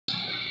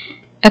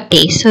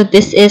Okay, so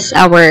this is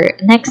our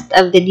next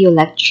video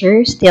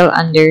lecture, still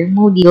under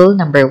module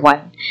number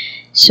 1.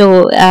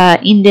 So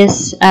in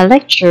this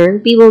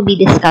lecture, we will be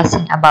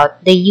discussing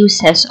about the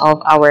uses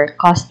of our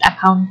cost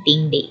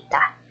accounting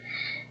data.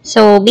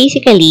 So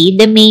basically,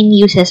 the main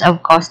uses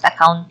of cost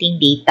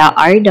accounting data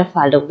are the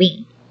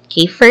following.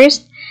 Okay,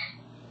 first,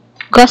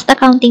 cost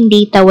accounting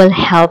data will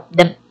help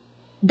the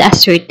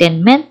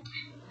ascertainment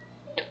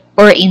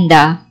or in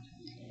the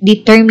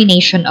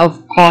determination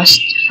of cost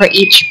for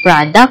each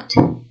product,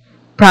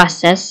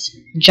 process,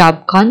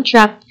 job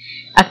contract,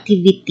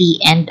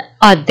 activity, and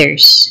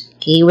others,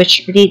 okay,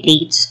 which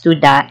relates to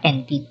the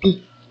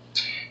entity.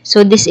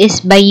 So this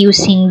is by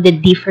using the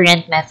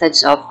different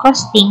methods of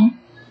costing,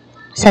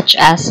 such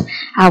as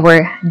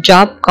our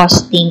job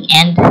costing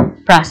and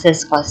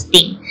process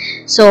costing.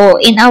 So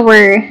in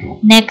our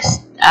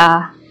next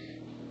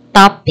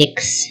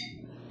topics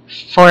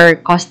for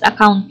cost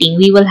accounting,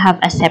 we will have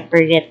a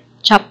separate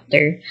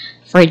chapter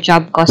for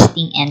job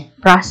costing and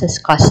process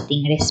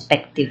costing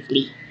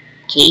respectively.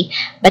 Okay,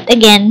 but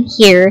again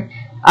here,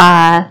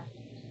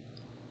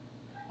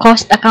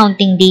 cost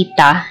accounting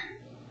data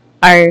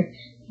are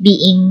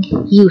being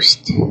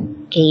used,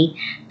 okay,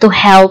 to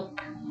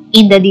help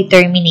in the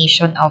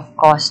determination of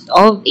cost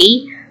of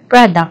a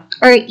product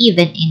or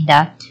even in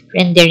the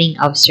rendering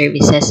of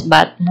services,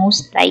 but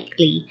most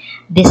likely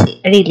this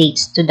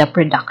relates to the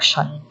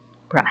production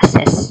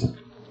process.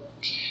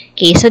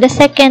 Okay, so the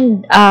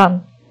second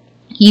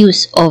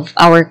use of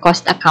our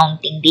cost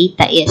accounting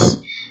data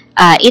is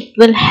it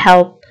will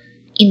help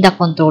in the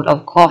control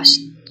of cost.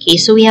 Okay,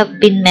 so we have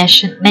been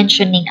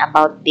mentioning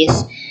about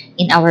this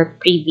in our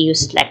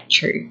previous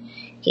lecture.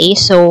 Okay,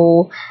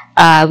 so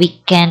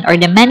we can, or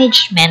the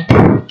management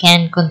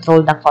can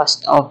control the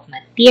cost of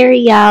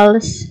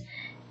materials,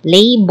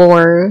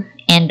 labor,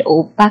 and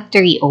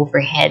factory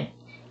overhead.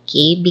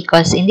 Okay,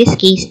 because in this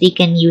case, they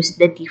can use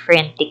the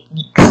different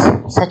techniques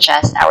such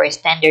as our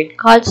standard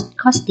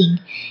costing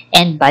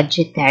and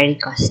budgetary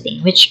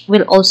costing, which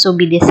will also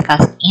be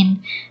discussed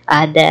in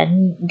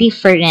the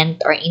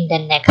different or in the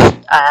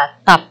next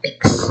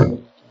topics.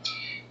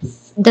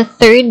 The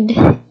third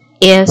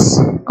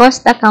is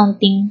cost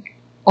accounting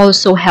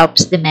also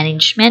helps the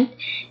management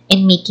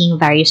in making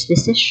various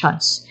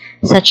decisions,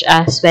 such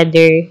as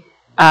whether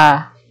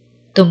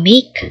to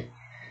make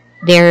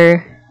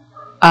their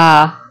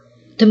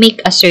to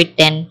make a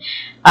certain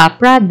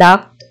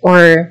product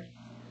or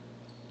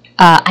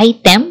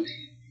item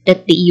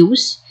that they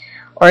use,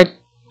 or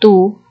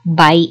to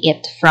buy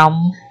it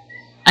from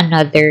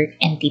another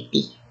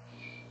entity,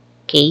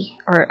 okay,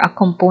 or a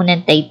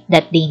component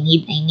that they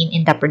need, I mean,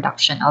 in the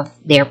production of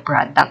their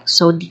product.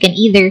 So they can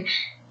either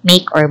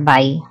make or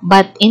buy,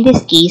 but in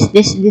this case,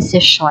 this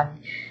decision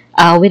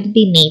will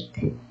be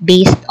made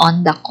based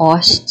on the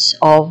costs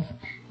of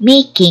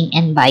making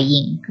and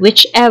buying.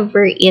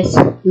 Whichever is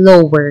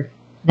lower,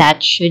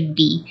 that should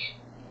be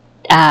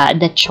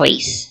the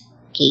choice.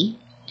 Okay,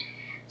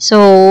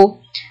 so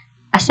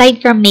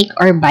aside from make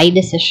or buy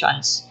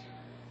decisions,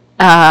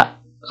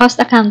 cost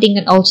accounting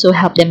can also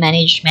help the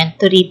management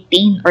to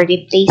retain or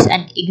replace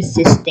an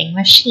existing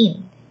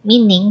machine,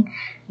 meaning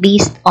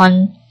based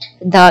on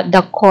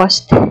the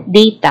cost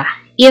data,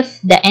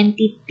 if the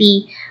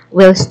entity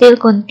will still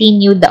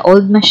continue the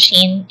old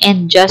machine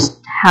and just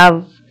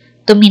have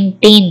to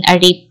maintain a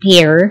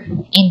repair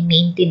and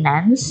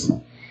maintenance,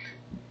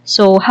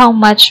 so how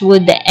much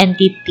would the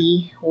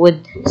entity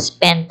would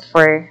spend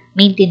for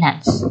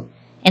maintenance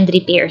and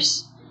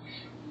repairs?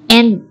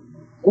 And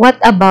what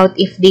about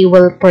if they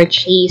will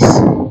purchase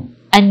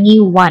a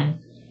new one?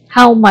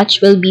 How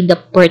much will be the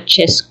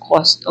purchase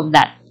cost of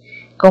that?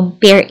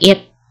 Compare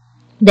it,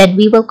 then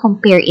we will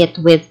compare it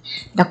with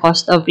the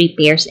cost of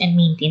repairs and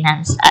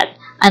maintenance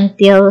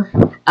until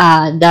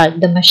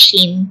the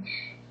machine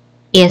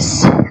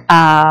is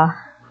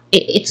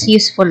its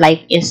useful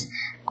life is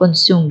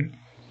consumed.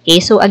 Okay,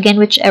 so again,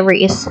 whichever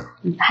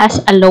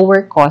has a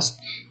lower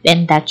cost,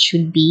 then that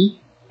should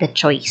be the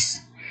choice.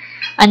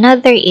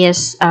 Another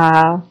is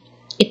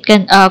it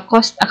can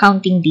cost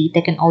accounting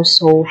data can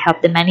also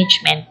help the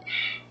management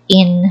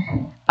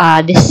in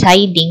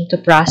deciding to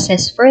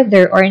process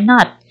further or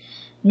not.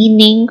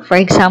 Meaning, for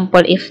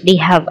example, if they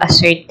have a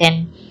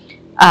certain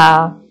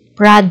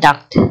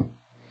product,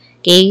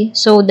 okay,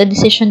 so the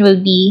decision will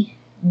be,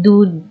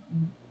 do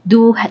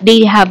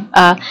they have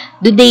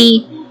do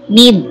they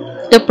need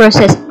to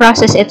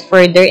process it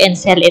further and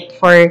sell it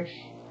for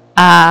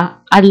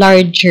a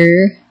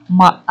larger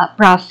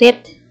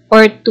profit,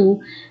 or to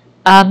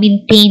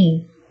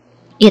maintain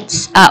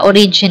its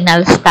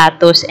original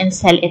status and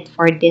sell it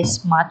for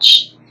this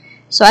much.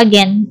 So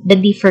again, the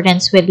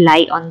difference will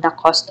lie on the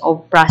cost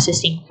of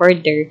processing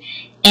further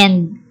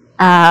and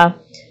the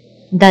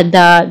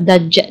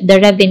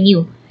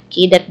revenue,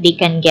 okay, that they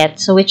can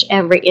get. So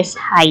whichever is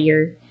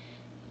higher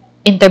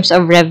in terms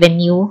of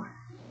revenue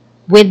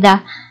with the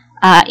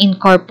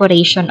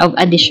incorporation of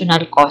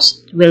additional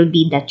cost will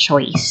be the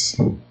choice.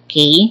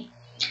 Okay.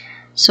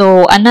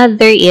 So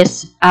another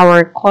is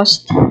our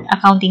cost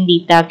accounting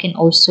data can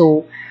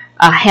also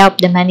help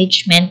the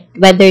management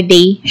whether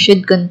they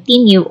should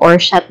continue or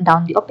shut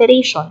down the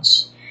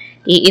operations.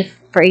 Okay, if,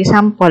 for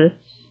example,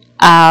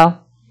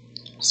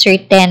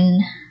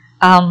 certain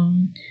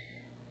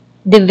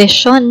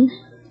division,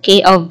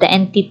 okay, of the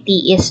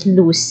entity is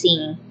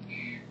losing,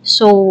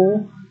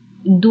 so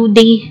do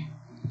they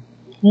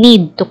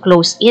need to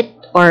close it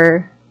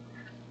or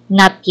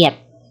not yet?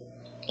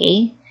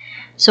 Okay,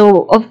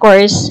 so of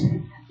course,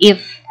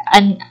 if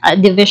a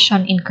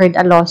division incurred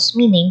a loss,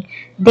 meaning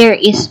there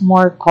is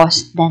more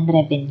cost than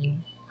revenue.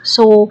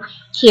 So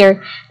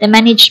here, the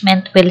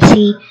management will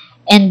see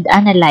and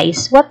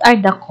analyze what are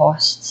the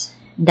costs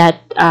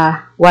that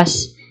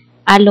was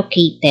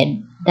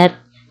allocated that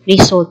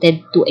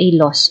resulted to a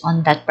loss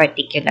on that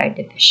particular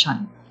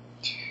division.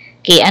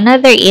 Okay,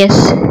 another is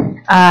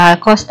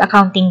cost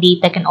accounting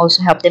data can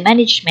also help the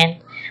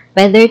management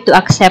whether to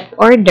accept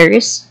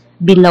orders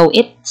below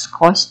its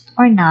cost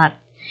or not.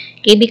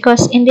 Okay,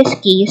 because in this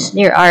case,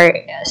 there are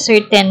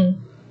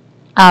certain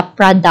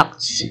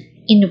products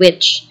in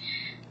which,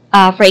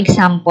 for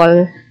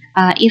example,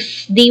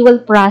 if they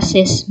will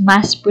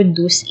mass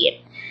produce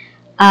it,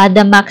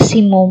 the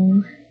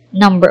maximum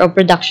number of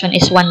production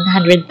is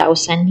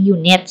 100,000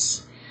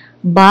 units.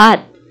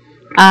 But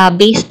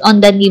based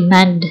on the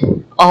demand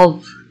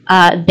of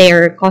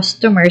their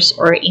customers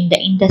or in the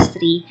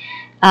industry,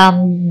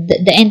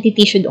 the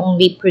entity should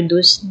only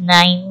produce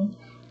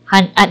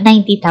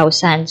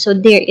 90,000. So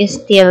there is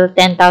still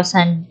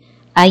 10,000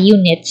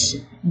 units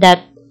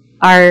that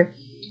are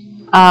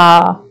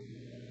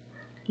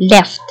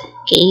left,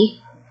 okay,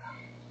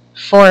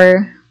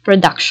 for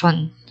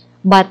production.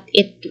 But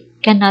it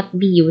cannot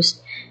be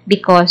used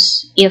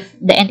because if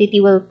the entity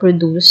will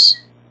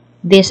produce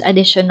this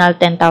additional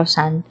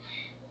 10,000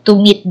 to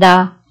meet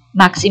the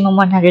maximum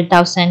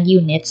 100,000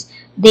 units,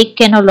 they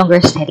can no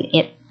longer sell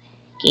it.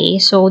 Okay,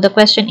 so the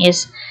question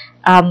is,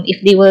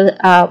 if they will,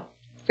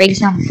 for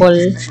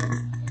example,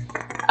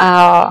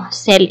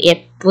 sell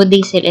it, would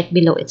they sell it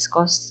below its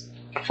cost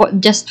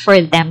just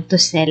for them to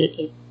sell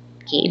it?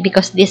 Okay,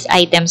 because these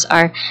items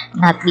are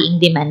not being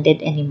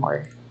demanded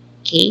anymore.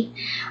 Okay,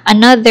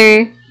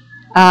 another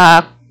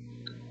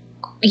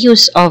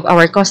use of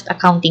our cost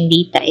accounting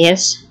data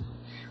is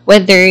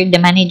whether the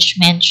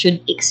management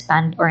should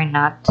expand or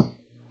not.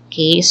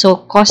 Okay, so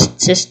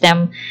cost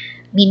system,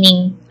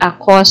 meaning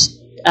cost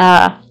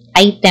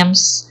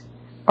items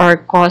or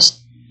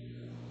cost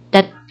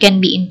that can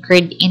be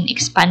incurred in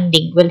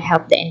expanding, will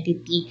help the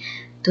entity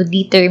to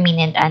determine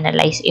and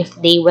analyze if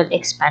they will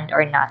expand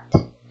or not.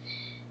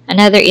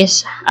 Another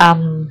is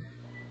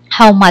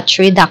how much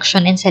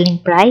reduction in selling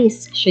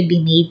price should be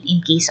made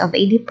in case of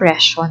a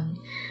depression.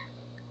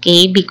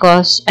 Okay,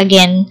 because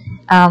again,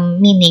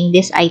 meaning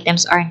these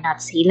items are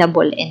not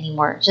saleable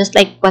anymore. Just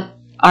like what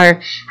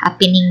are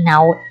happening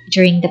now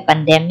during the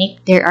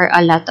pandemic, there are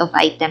a lot of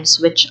items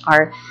which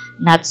are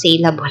not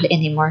saleable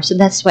anymore. So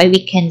that's why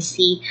we can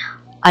see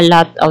a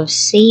lot of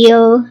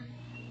sale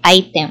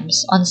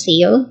items on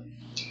sale,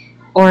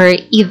 or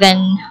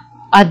even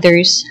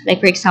others, like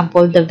for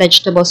example, the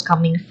vegetables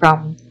coming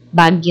from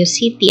Baguio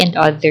City and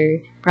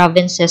other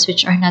provinces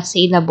which are not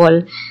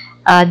saleable.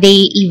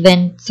 They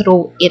even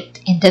throw it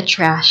in the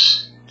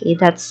trash. Okay,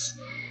 that's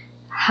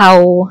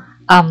how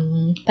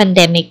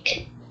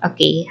pandemic,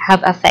 okay,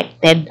 have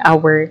affected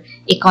our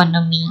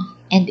economy,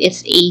 and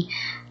it's a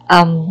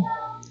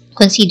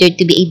considered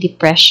to be a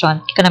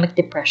depression, economic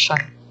depression.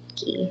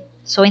 Okay,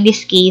 so in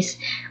this case,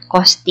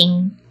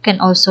 costing can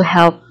also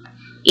help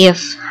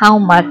if how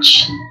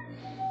much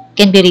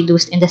can be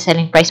reduced in the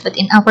selling price. But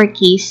in our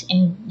case,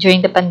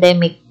 during the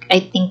pandemic, I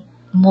think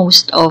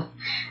most of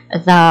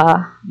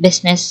the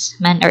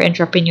businessmen or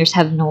entrepreneurs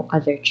have no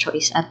other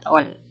choice at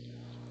all.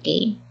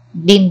 Okay,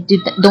 don't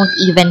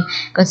even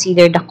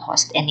consider the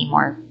cost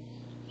anymore.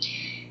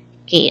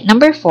 Okay,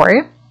 number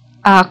 4,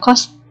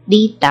 cost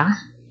data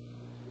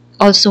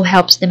also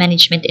helps the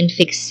management in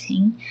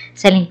fixing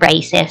selling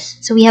prices.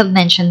 So we have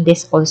mentioned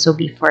this also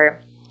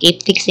before. Okay,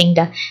 fixing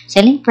the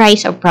selling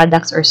price of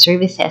products or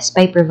services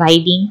by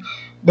providing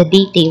the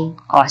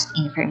detailed cost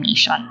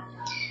information.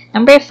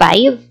 Number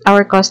 5,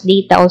 our cost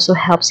data also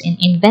helps in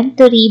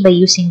inventory by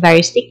using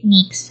various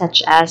techniques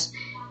such as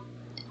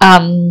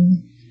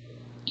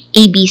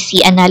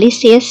ABC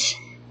analysis,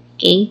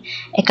 okay,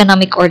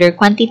 economic order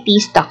quantity,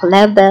 stock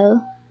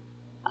level,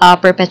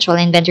 perpetual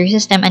inventory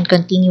system, and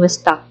continuous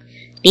stock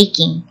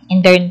taking,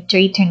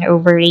 inventory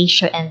turnover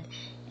ratio, and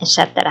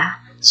etc.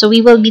 So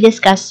we will be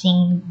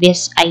discussing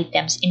these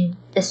items in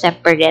the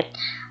separate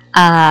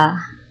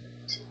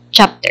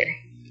chapter.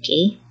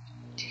 Okay.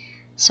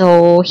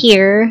 So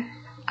here,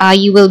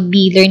 you will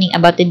be learning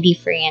about the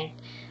different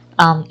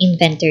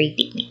inventory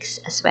techniques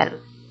as well.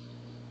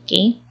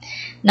 Okay.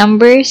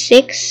 Number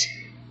 6,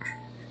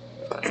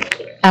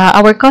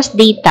 our cost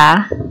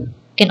data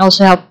can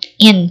also help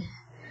in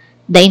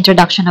the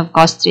introduction of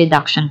cost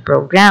reduction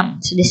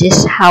program. So this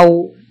is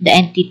how the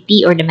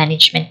entity or the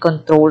management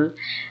control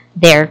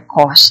their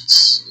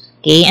costs.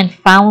 Okay, and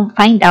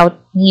find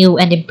out new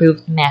and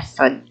improved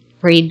method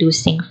for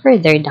reducing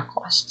further the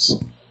costs.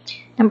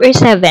 Number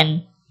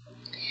 7,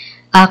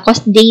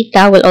 Cost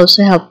data will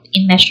also help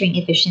in measuring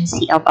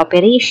efficiency of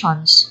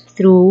operations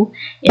through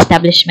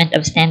establishment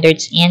of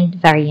standards and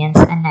variance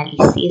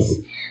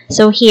analysis.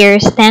 So here,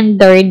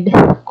 standard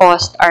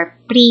costs are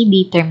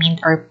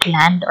predetermined or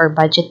planned or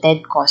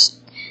budgeted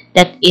cost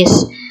that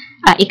is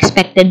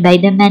expected by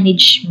the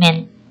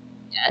management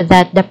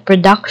that the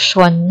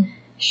production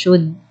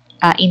should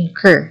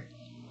incur.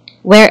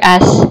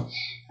 Whereas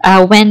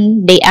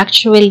when they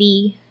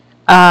actually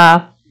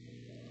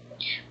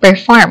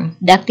perform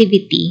the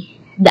activity,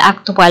 the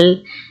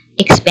actual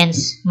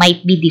expense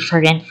might be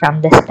different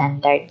from the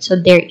standard. So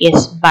there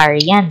is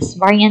variance.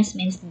 Variance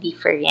means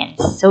difference.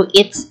 So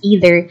it's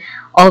either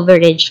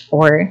overage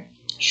or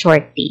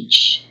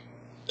shortage.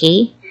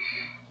 Okay.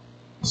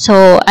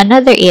 So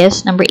another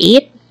is number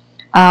 8.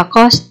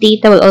 Cost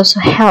data will also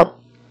help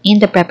in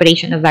the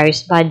preparation of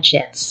various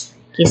budgets,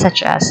 okay,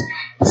 such as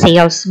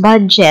sales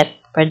budget,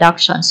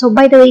 production. So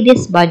by the way,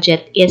 this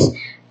budget is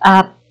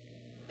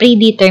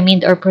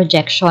predetermined or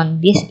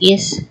projection. This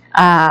is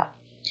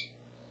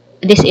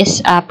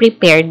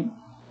prepared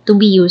to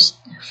be used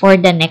for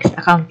the next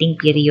accounting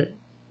period.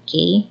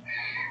 Okay,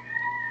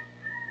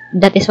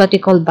 that is what we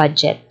call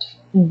budget.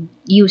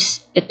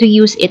 Use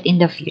it in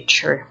the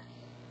future.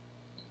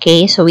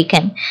 Okay, so we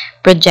can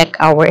project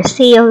our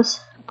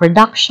sales,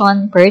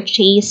 production,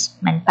 purchase,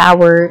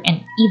 manpower,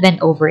 and even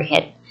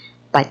overhead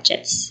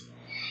budgets.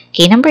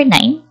 Okay, number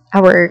 9,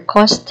 our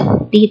cost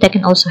data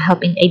can also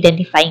help in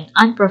identifying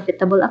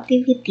unprofitable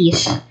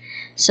activities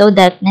so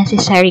that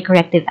necessary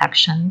corrective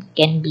action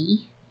can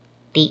be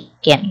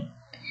taken.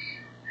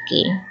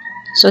 Okay,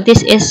 so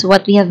this is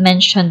what we have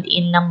mentioned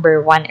in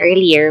number 1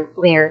 earlier,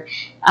 where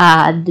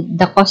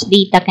the cost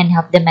data can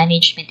help the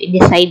management in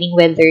deciding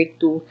whether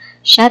to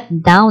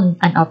shut down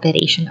an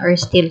operation or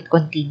still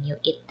continue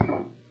it.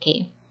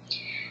 Okay,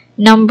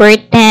 number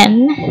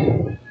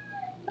 10.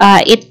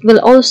 It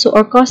will also,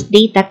 or cost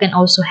data can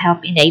also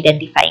help in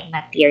identifying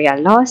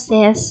material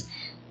losses.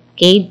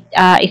 Okay,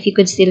 if you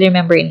could still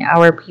remember in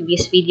our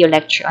previous video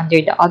lecture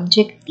under the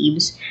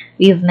objectives,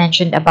 we have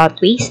mentioned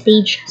about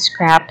wastage,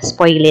 scrap,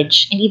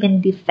 spoilage, and even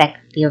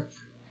defective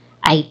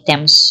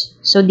items.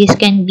 So this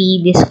can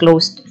be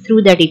disclosed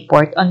through the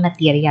report on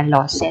material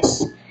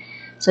losses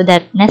so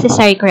that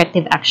necessary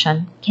corrective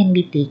action can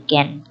be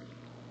taken.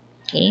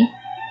 Okay.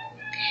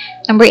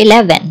 Number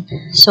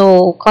 11.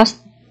 So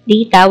cost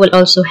data will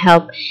also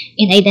help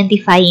in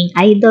identifying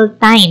idle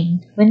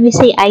time. When we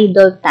say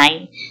idle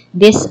time,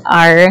 these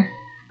are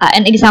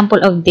an example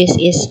of this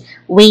is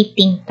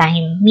waiting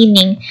time,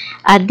 meaning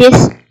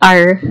these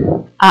are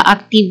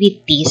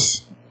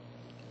activities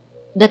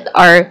that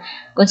are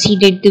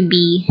considered to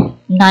be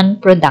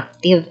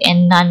non-productive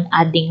and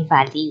non-adding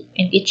value,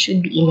 and it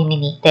should be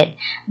eliminated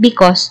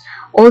because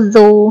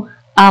although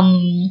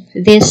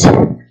this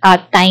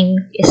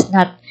time is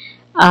not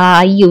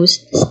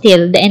used,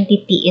 still the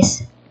entity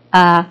is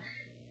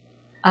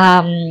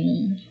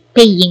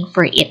paying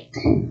for it.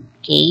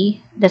 Okay,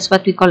 that's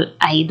what we call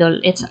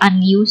idle. It's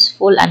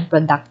unuseful,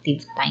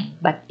 unproductive time,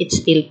 but it's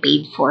still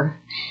paid for.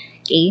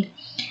 Okay,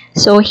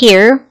 so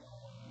here,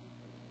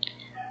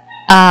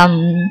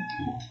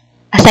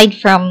 aside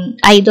from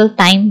idle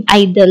time,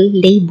 idle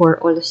labor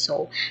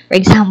also. For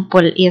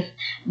example, if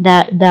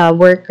the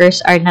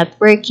workers are not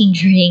working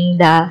during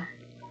the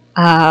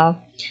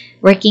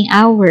working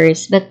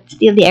hours, but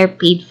still they are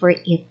paid for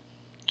it.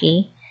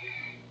 Okay,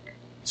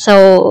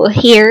 so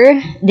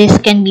here, this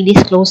can be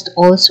disclosed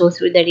also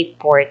through the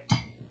report.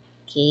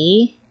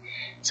 Okay,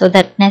 so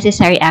that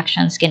necessary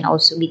actions can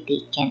also be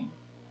taken.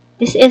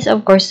 This is,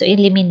 of course, to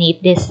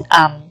eliminate this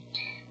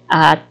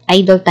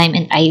idle time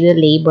and idle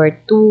labor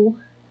to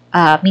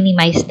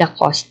minimize the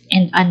cost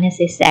and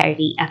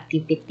unnecessary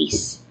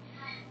activities,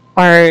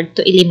 or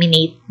to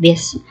eliminate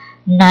this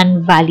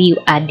non-value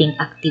adding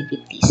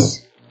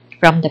activities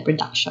from the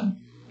production.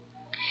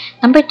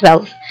 Number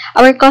 12,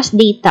 our cost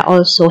data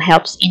also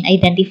helps in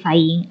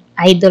identifying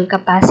idle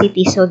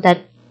capacity so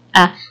that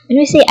when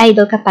we say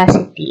idle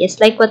capacity,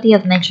 it's like what we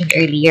have mentioned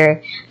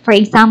earlier. For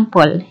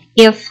example,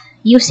 if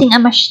using a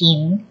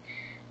machine,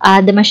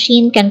 the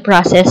machine can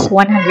process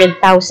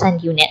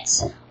 100,000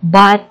 units,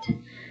 but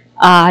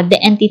the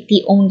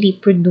entity only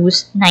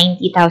produced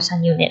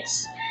 90,000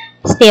 units.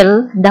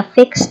 Still, the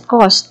fixed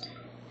cost,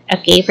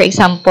 okay, for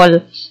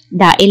example,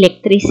 the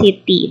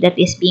electricity that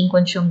is being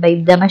consumed by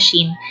the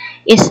machine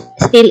is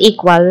still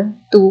equal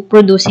to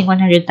producing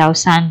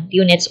 100,000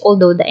 units,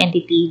 although the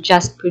entity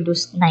just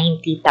produced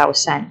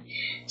 90,000.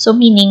 So,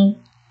 meaning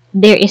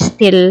there is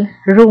still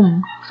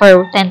room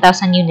for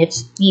 10,000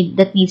 units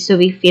that needs to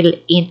be filled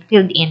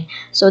in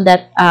so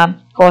that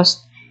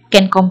cost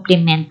can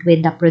complement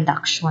with the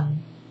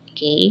production.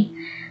 Okay,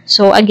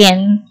 so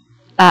again,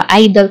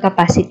 idle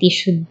capacity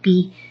should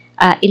be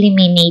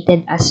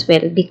eliminated as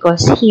well,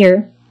 because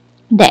here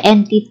the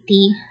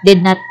entity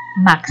did not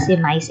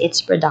maximize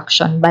its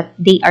production, but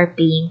they are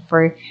paying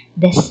for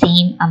the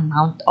same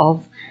amount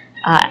of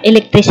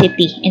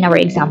electricity in our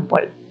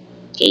example.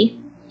 Okay,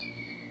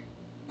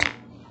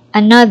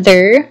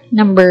 another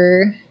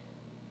number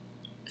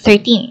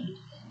 13.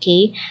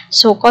 Okay,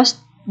 so cost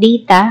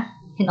data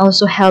can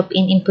also help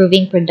in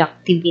improving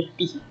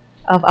productivity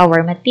of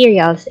our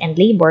materials and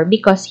labor,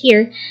 because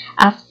here,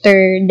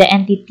 after the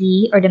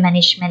entity or the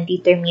management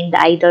determine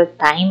the idle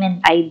time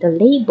and idle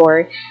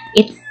labor,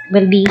 it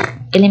will be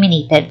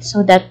eliminated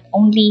so that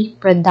only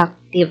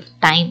productive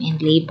time and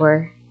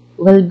labor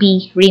will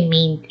be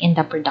remained in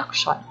the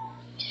production.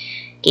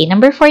 Okay,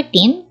 number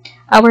 14,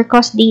 our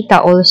cost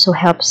data also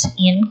helps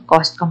in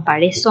cost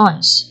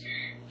comparisons.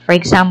 For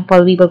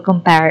example, we will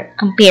compare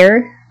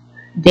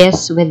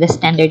this with the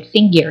standard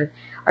figure,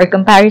 or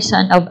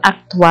comparison of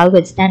actual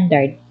with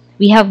standard.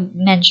 We have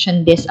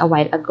mentioned this a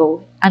while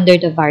ago under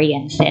the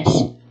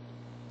variances,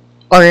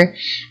 or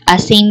a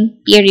same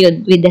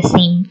period with the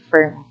same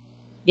firm.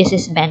 This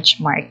is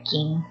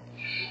benchmarking.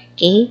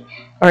 Okay,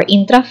 or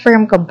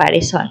intra-firm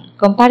comparison.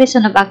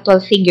 Comparison of actual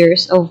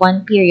figures of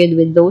one period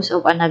with those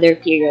of another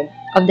period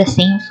of the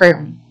same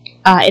firm.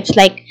 It's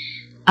like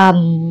uh,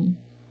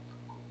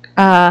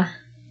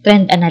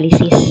 trend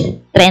analysis.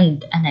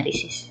 Trend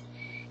analysis.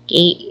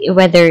 Okay,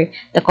 whether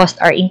the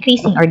costs are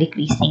increasing or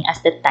decreasing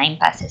as the time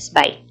passes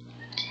by.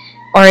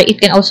 Or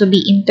it can also be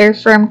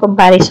inter-firm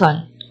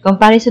comparison.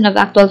 Comparison of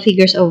actual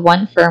figures of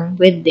one firm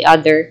with the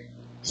other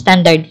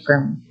standard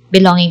firm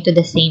belonging to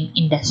the same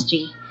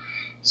industry.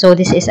 So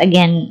this is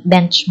again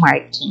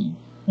benchmarking,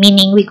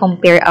 meaning we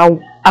compare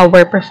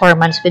our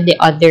performance with the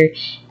other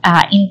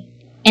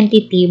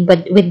entity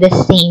but with the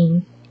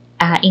same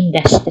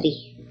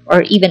industry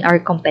or even our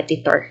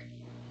competitor.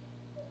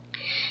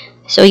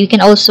 So you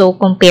can also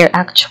compare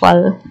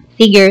actual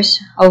figures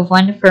of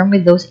one firm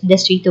with those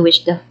industry to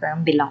which the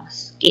firm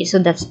belongs. Okay, so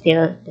that's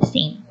still the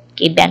same.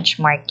 Okay,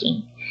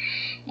 benchmarking.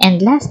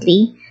 And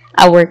lastly,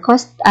 our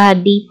cost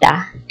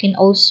data can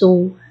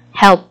also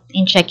help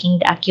in checking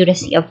the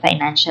accuracy of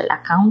financial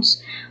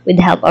accounts with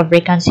the help of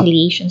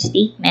reconciliation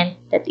statement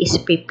that is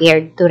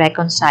prepared to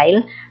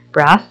reconcile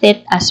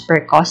profit as per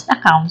cost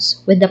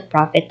accounts with the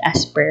profit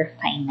as per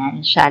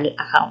financial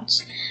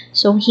accounts.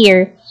 So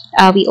here,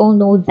 we all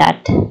know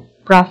that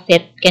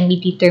profit can be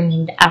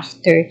determined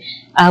after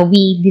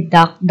we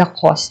deduct the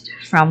cost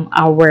from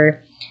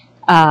our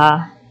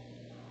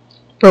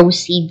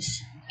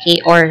proceeds, okay,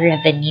 or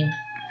revenue.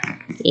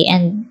 Okay,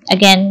 and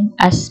again,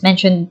 as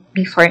mentioned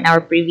before in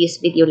our previous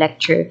video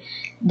lecture,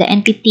 the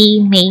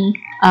entity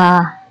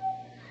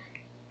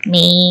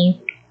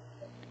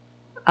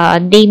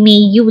they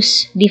may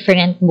use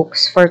different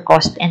books for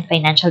cost and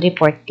financial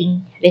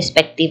reporting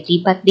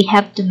respectively, but they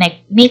have to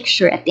make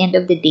sure at the end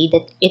of the day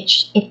that it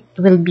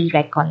will be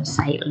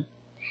reconciled.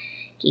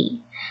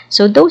 Okay,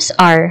 so those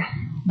are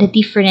the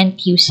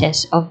different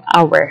uses of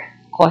our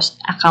cost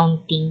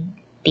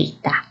accounting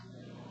data.